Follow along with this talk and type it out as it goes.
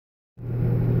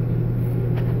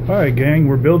Alright gang,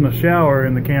 we're building a shower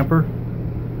in the camper,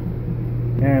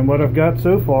 and what I've got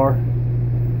so far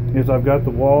is I've got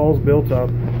the walls built up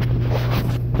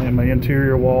and my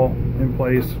interior wall in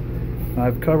place.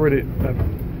 I've covered it,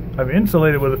 I've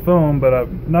insulated with a foam,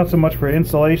 but not so much for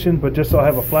insulation, but just so I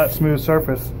have a flat smooth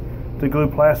surface to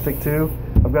glue plastic to.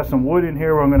 I've got some wood in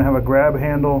here where I'm going to have a grab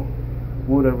handle,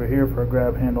 wood over here for a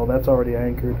grab handle, that's already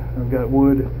anchored. I've got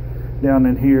wood down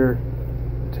in here,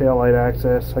 tail light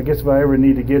access. I guess if I ever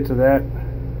need to get to that,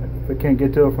 if I can't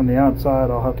get to it from the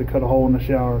outside, I'll have to cut a hole in the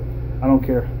shower. I don't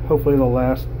care. Hopefully it'll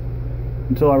last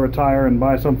until I retire and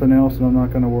buy something else, and I'm not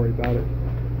going to worry about it.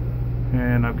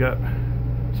 And I've got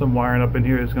some wiring up in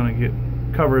here that's going to get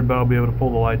covered, but I'll be able to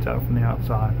pull the lights out from the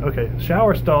outside. Okay,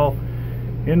 shower stall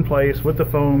in place with the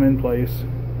foam in place.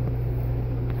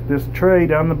 This tray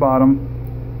down the bottom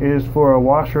is for a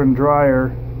washer and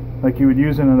dryer like you would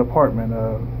use in an apartment.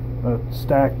 A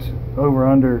stacked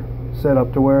over-under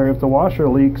setup to where if the washer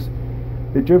leaks,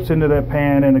 it drips into that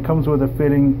pan, and it comes with a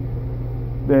fitting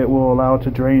that will allow it to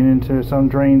drain into some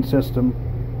drain system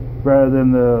rather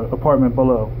than the apartment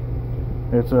below.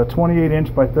 It's a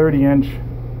 28-inch by 30-inch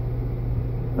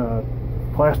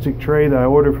plastic tray that I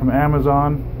ordered from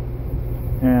Amazon,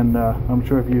 and I'm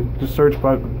sure if you just search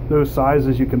by those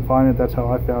sizes you can find it. That's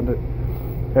how I found it,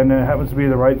 and it happens to be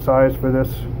the right size for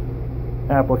this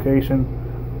application.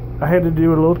 I had to do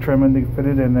a little trimming to fit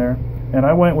it in there, and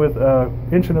I went with an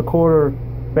 1.25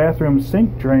 inch bathroom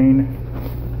sink drain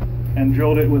and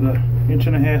drilled it with a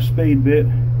 1.5 inch spade bit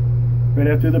right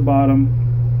after the bottom,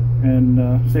 and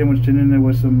sandwiched it in there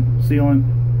with some sealant.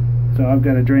 So I've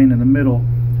got a drain in the middle.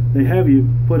 They have you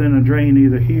put in a drain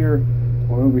either here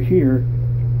or over here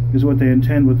is what they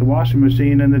intend with the washing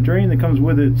machine, and the drain that comes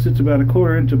with it sits about a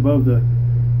 1/4 inch above the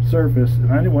surface.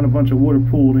 I didn't want a bunch of water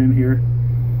pooled in here,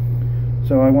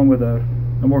 so I went with a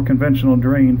more conventional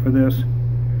drain for this.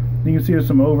 You can see there's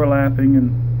some overlapping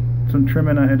and some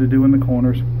trimming I had to do in the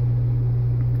corners.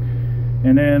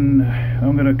 And then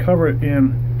I'm going to cover it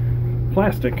in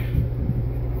plastic.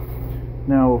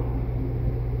 Now,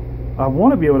 I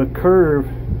want to be able to curve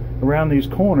around these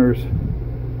corners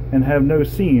and have no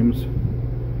seams.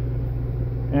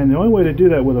 And the only way to do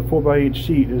that with a 4x8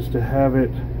 sheet is to have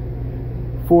it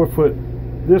 4 foot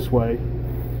this way,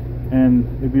 and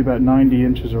it'd be about 90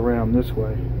 inches around this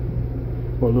way,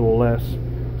 or a little less.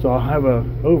 So I'll have a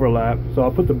overlap. So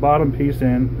I'll put the bottom piece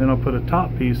in, then I'll put a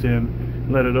top piece in,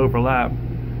 let it overlap,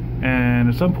 and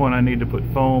at some point I need to put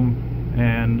foam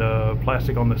and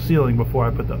plastic on the ceiling before I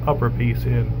put the upper piece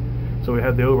in, so we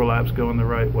have the overlaps going the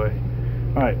right way.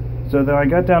 Alright, so then I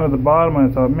got down to the bottom and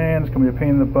I thought, man, it's gonna be a pain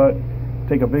in the butt,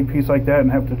 take a big piece like that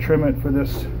and have to trim it for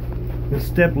this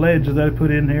step ledge that I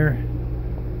put in here.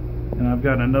 And I've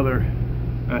got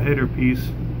a header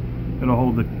piece that'll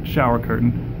hold the shower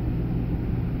curtain.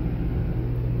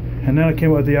 And then I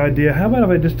came up with the idea, how about if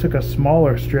I just took a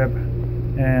smaller strip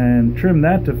and trimmed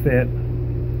that to fit,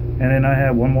 and then I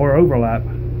have one more overlap.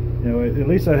 You know, at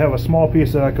least I'd have a small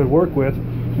piece that I could work with.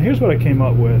 And here's what I came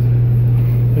up with.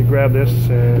 I grab this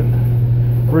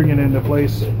and bring it into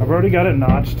place. I've already got it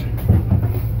notched.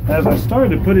 As I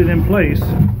started to put it in place,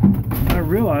 I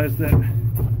realized that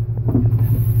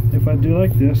if I do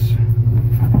like this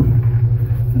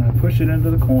and I push it into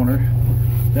the corner,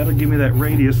 that'll give me that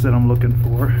radius that I'm looking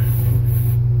for.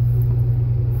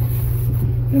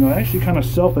 And it'll actually kind of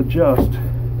self-adjust.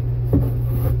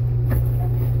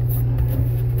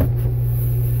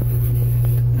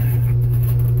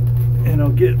 And I'll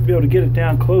be able to get it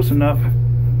down close enough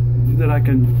that I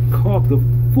can caulk the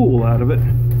fool out of it.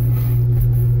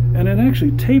 And it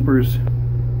actually tapers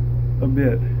a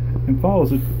bit and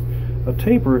follows a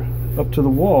taper up to the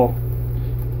wall.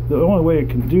 The only way it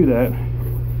can do that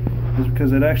is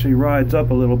because it actually rides up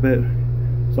a little bit.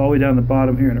 It's all the way down the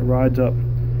bottom here and it rides up.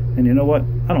 And you know what?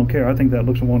 I don't care. I think that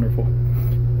looks wonderful.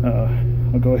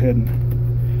 I'll go ahead and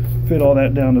fit all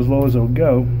that down as low as it'll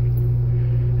go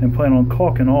and plan on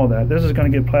caulking all that. This is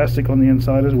going to get plastic on the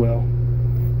inside as well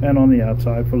and on the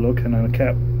outside for look, and then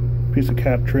a piece of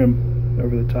cap trim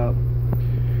over the top.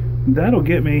 That'll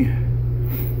get me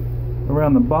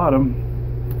around the bottom.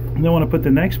 And then when I put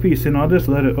the next piece in, I'll just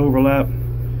let it overlap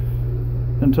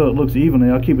until it looks evenly.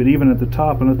 I'll keep it even at the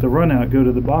top and let the run out go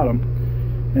to the bottom.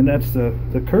 And that's the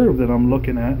curve that I'm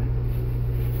looking at.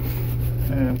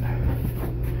 And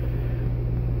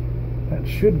that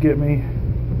should get me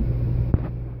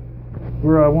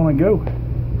where I want to go.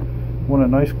 I want a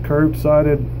nice curved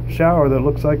sided shower that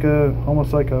looks like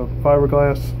almost like a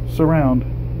fiberglass surround.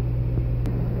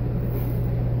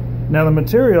 Now the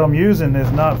material I'm using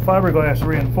is not fiberglass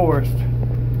reinforced.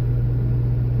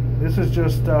 This is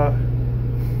just, oh,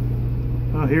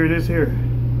 here it is here.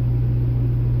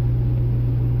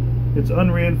 It's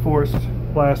unreinforced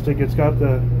plastic. It's got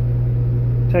the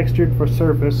textured for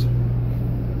surface.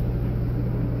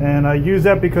 And I use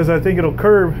that because I think it'll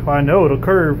curve. I know it'll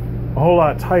curve a whole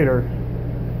lot tighter.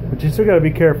 But you still got to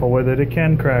be careful with it. It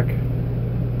can crack.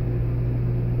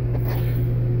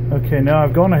 Okay, now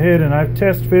I've gone ahead and I've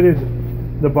test fitted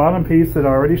the bottom piece that I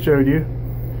already showed you.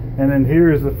 And then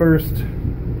here is the first,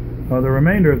 the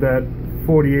remainder of that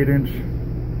 48-inch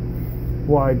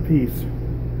wide piece.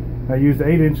 I used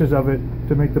 8 inches of it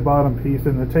to make the bottom piece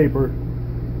and the taper.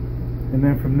 And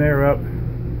then from there up,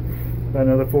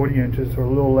 another 40 inches or a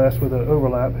little less with an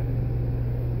overlap.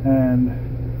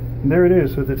 And there it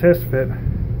is with the test fit.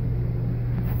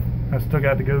 I still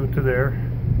got to go to there,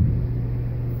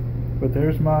 but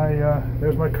there's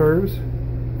my curves.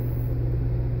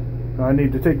 I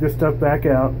need to take this stuff back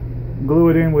out, glue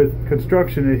it in with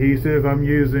construction adhesive. I'm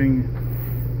using,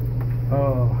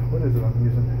 what is it I'm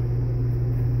using?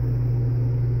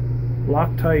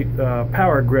 Loctite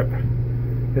Power Grip.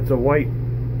 It's a white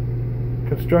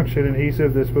construction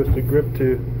adhesive that's supposed to grip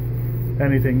to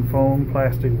anything: foam,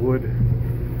 plastic, wood,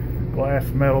 glass,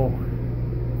 metal,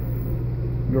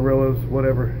 gorillas,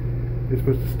 whatever. It's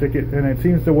supposed to stick it, and it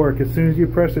seems to work. As soon as you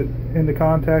press it into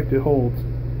contact, it holds.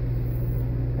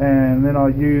 And then I'll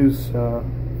use a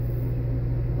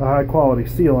high quality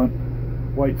sealant,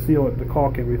 white sealant, to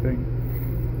caulk everything.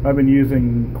 I've been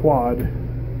using Quad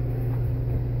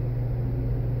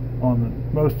on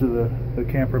most of the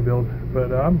camper build,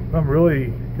 but I'm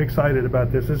really excited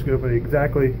about this. This is going to be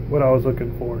exactly what I was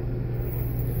looking for.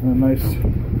 A nice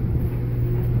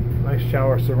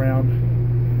shower surround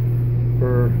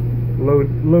for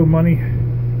low money, a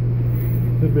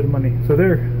little bit of money. So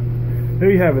there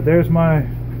you have it. There's my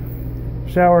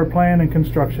shower plan and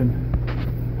construction.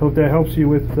 Hope that helps you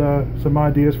with some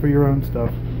ideas for your own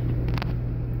stuff.